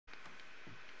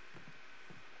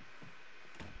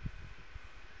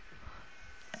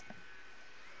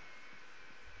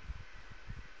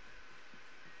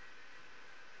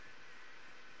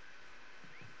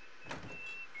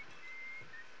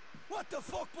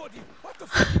the fuck, buddy? What the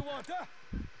fuck you want, huh?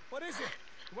 What is it?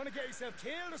 You want to get yourself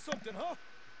killed or something, huh?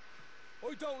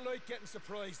 I don't like getting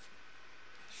surprised.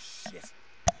 Shit.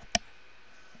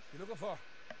 You looking for?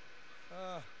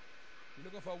 You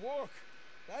looking for work?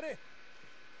 That it?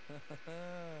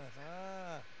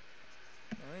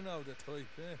 I know the type,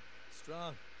 eh?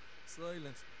 Strong,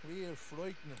 silent, weird,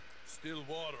 frightening. Still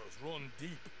waters run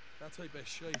deep. That type of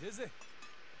shite, is it?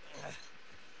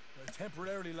 I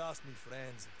temporarily lost my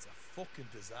friends. It's a fucking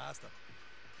disaster.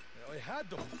 I had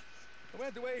them. I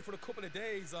went away for a couple of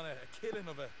days on a killing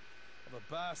of a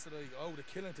bastard I owed a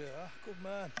killing to. Ah, good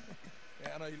man.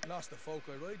 Yeah, and I lost the folk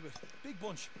I ride with. Big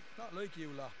bunch. Not like you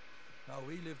lot. No,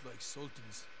 we lived like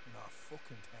sultans in our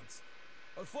fucking tents.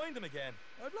 I'll find them again.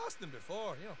 I've lost them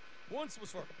before, you know. Once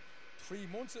was for 3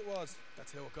 months it was.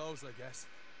 That's how it goes, I guess.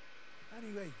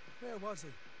 Anyway, where was I?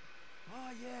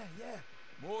 Oh, yeah.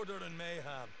 Murder and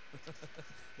mayhem.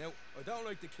 Now, I don't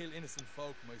like to kill innocent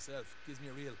folk myself. It gives me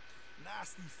a real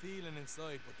nasty feeling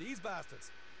inside. But these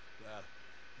bastards, well,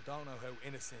 I don't know how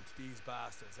innocent these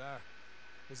bastards are.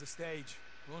 There's a stage,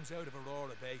 runs out of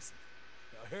Aurora Basin.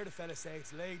 Now, I heard a fella say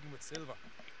it's laden with silver.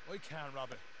 I can't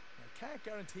rob it. I can't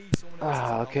guarantee someone else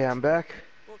is Okay, I'm back.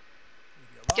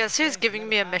 Guess who's giving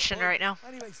me a mission right now?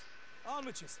 Anyways, on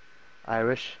with yous.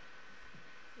 Irish.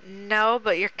 No,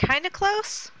 but you're kind of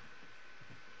close.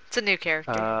 It's a new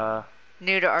character.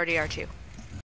 New to RDR2.